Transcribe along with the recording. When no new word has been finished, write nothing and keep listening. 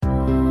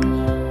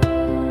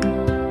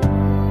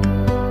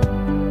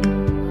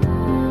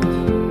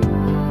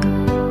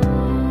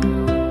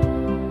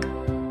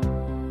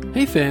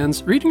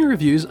fans, reading your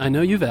reviews, I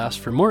know you've asked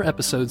for more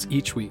episodes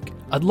each week.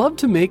 I'd love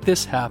to make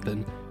this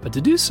happen, but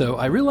to do so,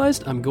 I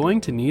realized I'm going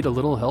to need a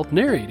little help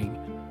narrating.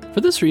 For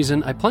this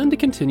reason, I plan to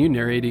continue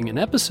narrating an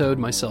episode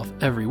myself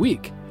every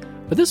week.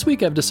 But this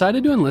week I've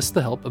decided to enlist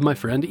the help of my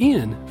friend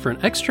Ian for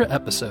an extra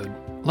episode.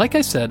 Like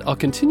I said, I'll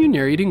continue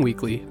narrating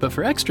weekly, but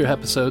for extra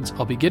episodes,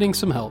 I'll be getting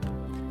some help.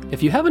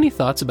 If you have any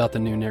thoughts about the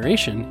new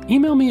narration,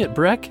 email me at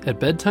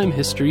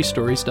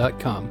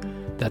breck@bedtimehistorystories.com.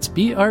 That's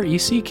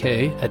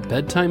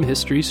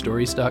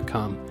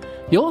BRECK@bedtimehistorystories.com.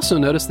 You'll also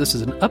notice this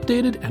is an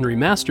updated and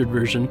remastered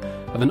version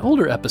of an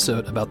older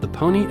episode about the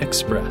Pony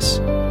Express.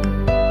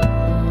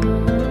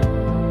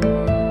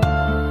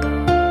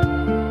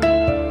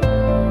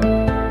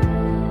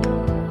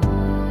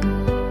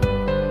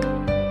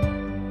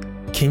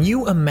 Can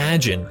you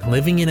imagine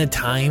living in a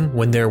time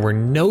when there were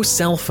no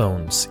cell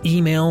phones,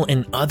 email,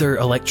 and other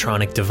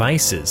electronic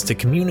devices to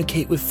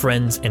communicate with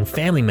friends and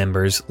family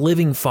members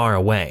living far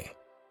away?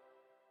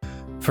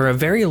 For a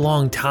very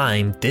long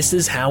time, this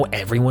is how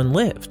everyone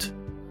lived.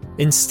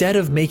 Instead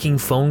of making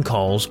phone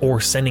calls or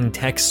sending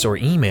texts or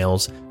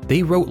emails,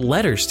 they wrote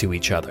letters to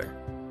each other.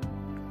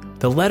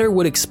 The letter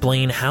would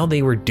explain how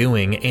they were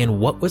doing and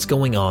what was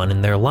going on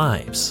in their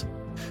lives.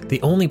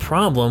 The only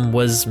problem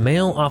was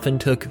mail often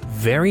took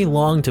very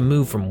long to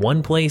move from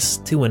one place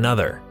to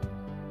another.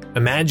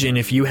 Imagine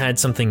if you had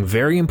something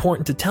very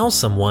important to tell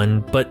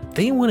someone, but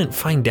they wouldn't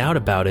find out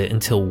about it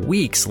until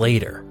weeks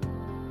later.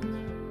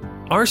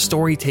 Our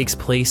story takes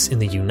place in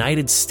the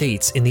United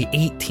States in the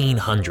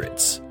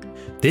 1800s.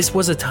 This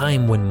was a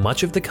time when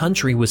much of the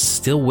country was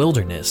still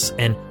wilderness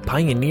and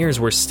pioneers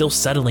were still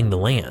settling the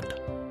land.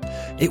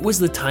 It was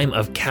the time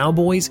of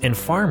cowboys and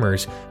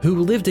farmers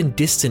who lived in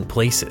distant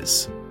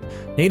places.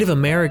 Native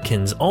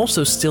Americans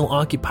also still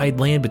occupied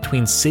land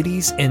between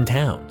cities and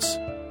towns.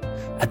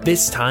 At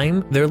this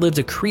time, there lived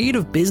a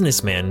creative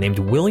businessman named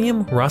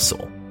William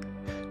Russell.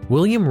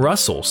 William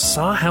Russell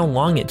saw how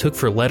long it took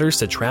for letters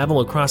to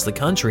travel across the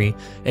country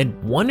and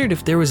wondered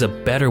if there was a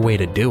better way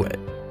to do it.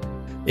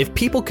 If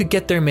people could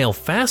get their mail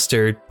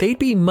faster, they'd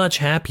be much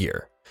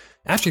happier.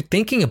 After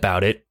thinking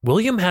about it,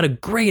 William had a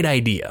great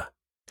idea.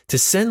 To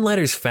send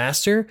letters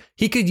faster,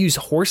 he could use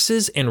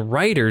horses and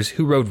riders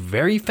who rode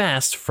very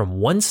fast from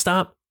one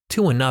stop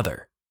to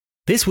another.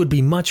 This would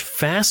be much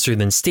faster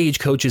than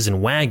stagecoaches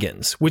and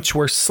wagons, which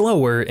were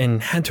slower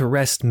and had to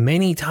rest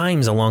many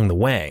times along the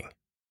way.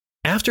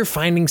 After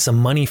finding some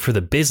money for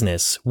the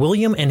business,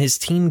 William and his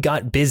team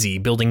got busy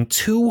building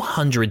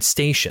 200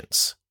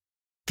 stations.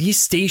 These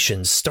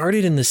stations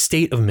started in the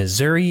state of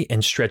Missouri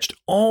and stretched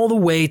all the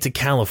way to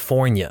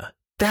California,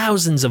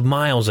 thousands of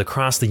miles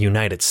across the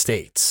United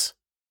States.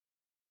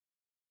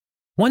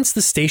 Once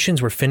the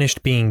stations were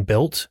finished being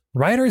built,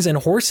 riders and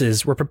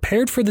horses were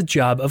prepared for the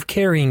job of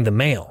carrying the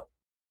mail.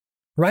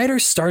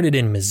 Riders started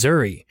in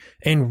Missouri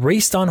and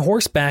raced on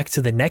horseback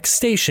to the next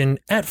station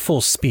at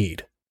full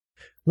speed.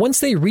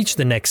 Once they reached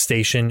the next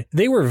station,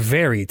 they were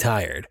very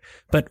tired,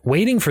 but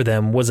waiting for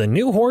them was a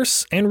new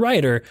horse and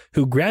rider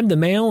who grabbed the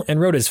mail and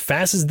rode as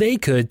fast as they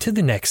could to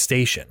the next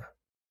station.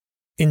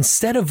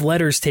 Instead of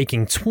letters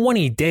taking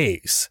 20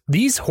 days,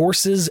 these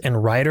horses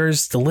and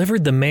riders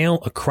delivered the mail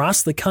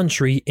across the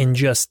country in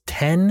just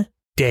 10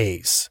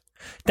 days.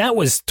 That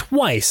was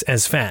twice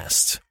as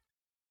fast.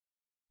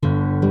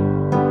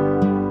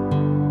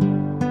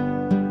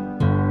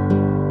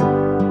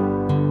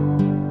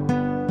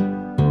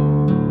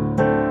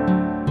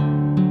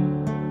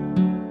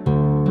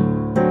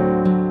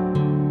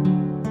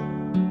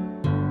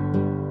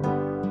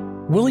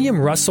 William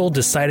Russell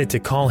decided to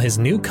call his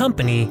new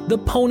company the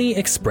Pony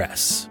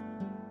Express.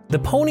 The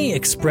Pony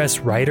Express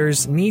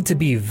riders need to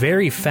be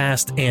very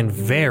fast and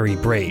very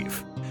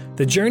brave.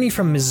 The journey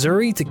from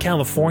Missouri to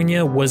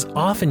California was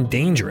often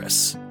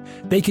dangerous.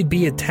 They could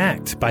be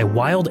attacked by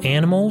wild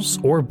animals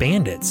or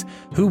bandits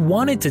who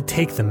wanted to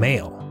take the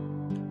mail.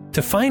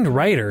 To find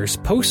riders,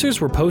 posters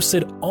were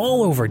posted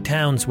all over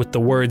towns with the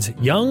words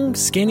 "Young,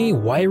 skinny,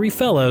 wiry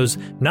fellows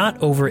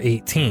not over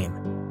 18.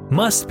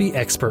 Must be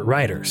expert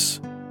riders.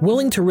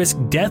 Willing to risk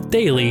death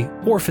daily,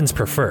 orphans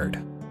preferred."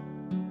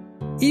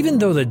 Even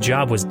though the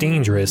job was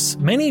dangerous,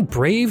 many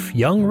brave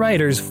young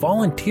riders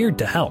volunteered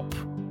to help.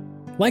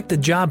 Like the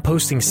job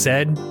posting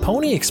said,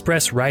 Pony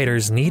Express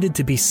riders needed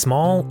to be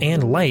small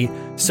and light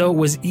so it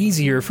was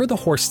easier for the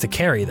horse to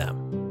carry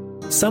them.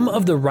 Some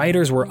of the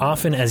riders were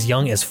often as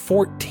young as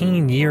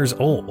 14 years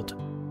old.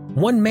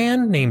 One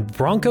man named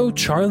Bronco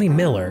Charlie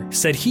Miller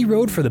said he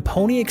rode for the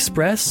Pony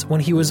Express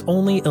when he was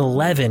only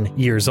 11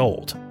 years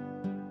old.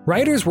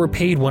 Riders were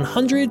paid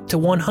 $100 to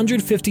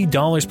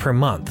 $150 per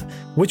month,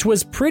 which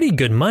was pretty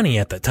good money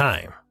at the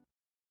time.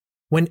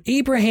 When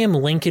Abraham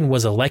Lincoln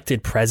was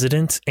elected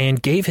president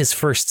and gave his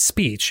first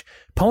speech,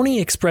 Pony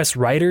Express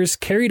riders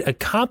carried a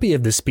copy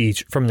of the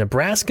speech from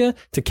Nebraska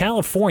to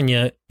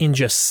California in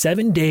just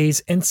 7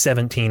 days and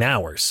 17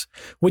 hours,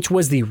 which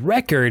was the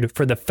record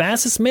for the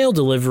fastest mail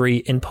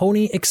delivery in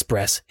Pony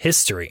Express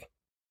history.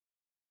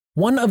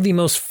 One of the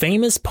most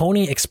famous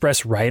Pony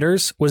Express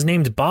riders was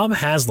named Bob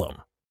Haslam.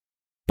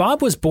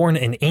 Bob was born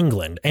in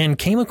England and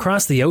came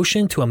across the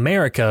ocean to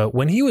America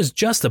when he was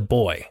just a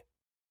boy.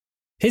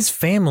 His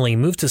family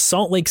moved to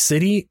Salt Lake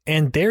City,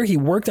 and there he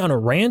worked on a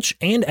ranch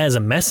and as a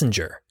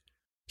messenger.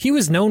 He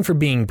was known for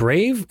being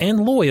brave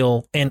and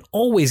loyal and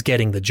always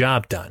getting the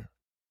job done.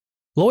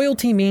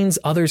 Loyalty means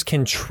others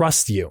can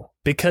trust you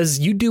because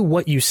you do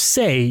what you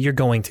say you're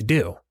going to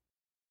do.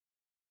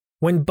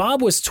 When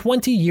Bob was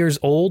 20 years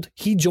old,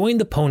 he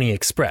joined the Pony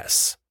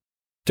Express.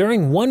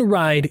 During one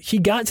ride, he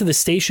got to the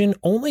station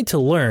only to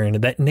learn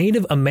that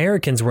Native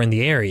Americans were in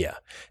the area,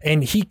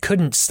 and he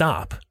couldn't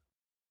stop.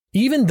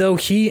 Even though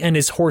he and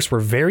his horse were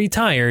very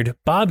tired,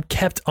 Bob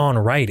kept on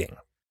riding.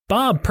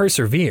 Bob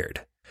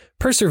persevered.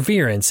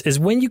 Perseverance is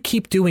when you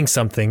keep doing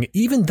something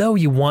even though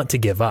you want to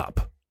give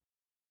up.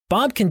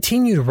 Bob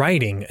continued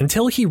riding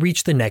until he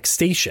reached the next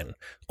station,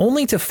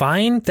 only to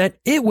find that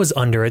it was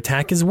under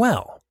attack as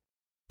well.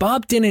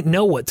 Bob didn't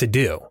know what to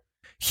do.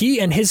 He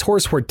and his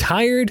horse were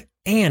tired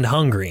and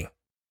hungry.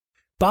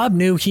 Bob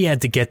knew he had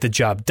to get the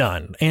job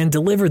done and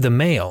deliver the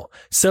mail,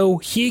 so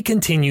he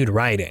continued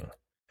riding.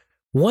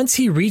 Once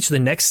he reached the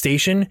next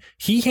station,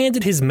 he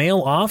handed his mail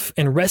off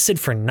and rested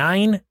for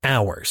 9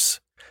 hours.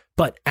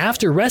 But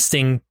after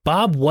resting,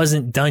 Bob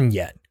wasn't done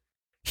yet.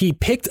 He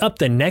picked up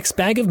the next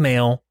bag of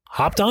mail,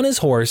 hopped on his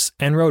horse,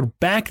 and rode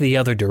back the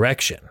other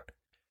direction.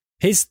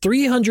 His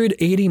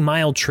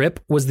 380-mile trip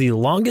was the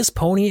longest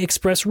Pony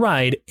Express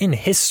ride in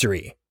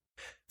history.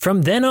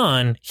 From then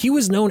on, he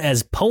was known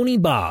as Pony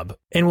Bob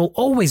and will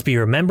always be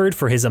remembered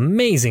for his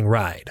amazing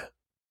ride.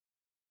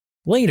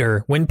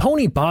 Later, when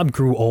Pony Bob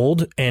grew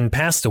old and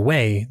passed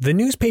away, the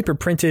newspaper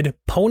printed,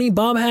 "Pony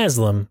Bob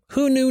Haslam,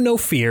 who knew no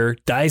fear,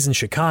 dies in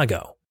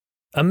Chicago."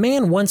 A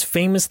man once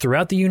famous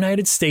throughout the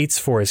United States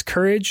for his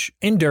courage,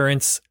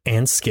 endurance,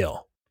 and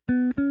skill.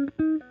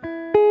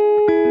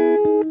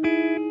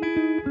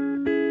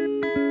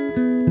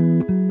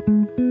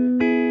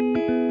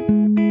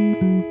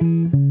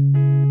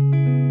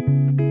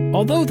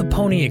 Although the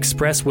Pony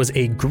Express was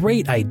a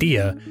great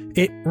idea,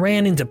 it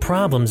ran into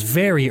problems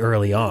very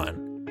early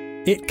on.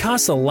 It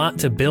costs a lot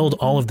to build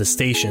all of the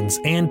stations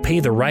and pay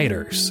the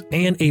riders,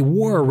 and a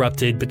war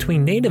erupted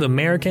between Native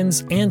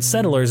Americans and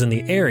settlers in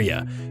the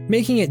area,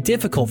 making it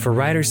difficult for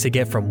riders to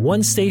get from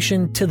one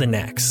station to the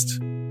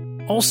next.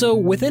 Also,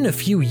 within a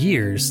few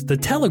years, the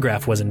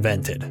telegraph was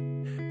invented.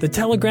 The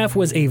telegraph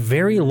was a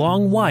very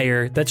long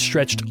wire that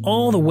stretched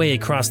all the way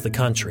across the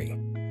country.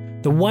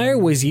 The wire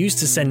was used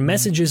to send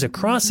messages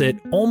across it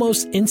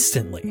almost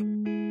instantly.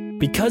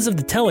 Because of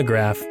the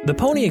telegraph, the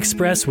Pony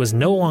Express was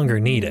no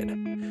longer needed.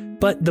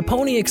 But the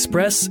Pony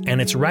Express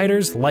and its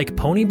riders like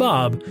Pony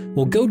Bob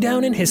will go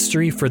down in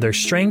history for their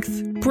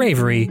strength,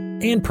 bravery,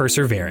 and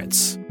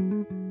perseverance.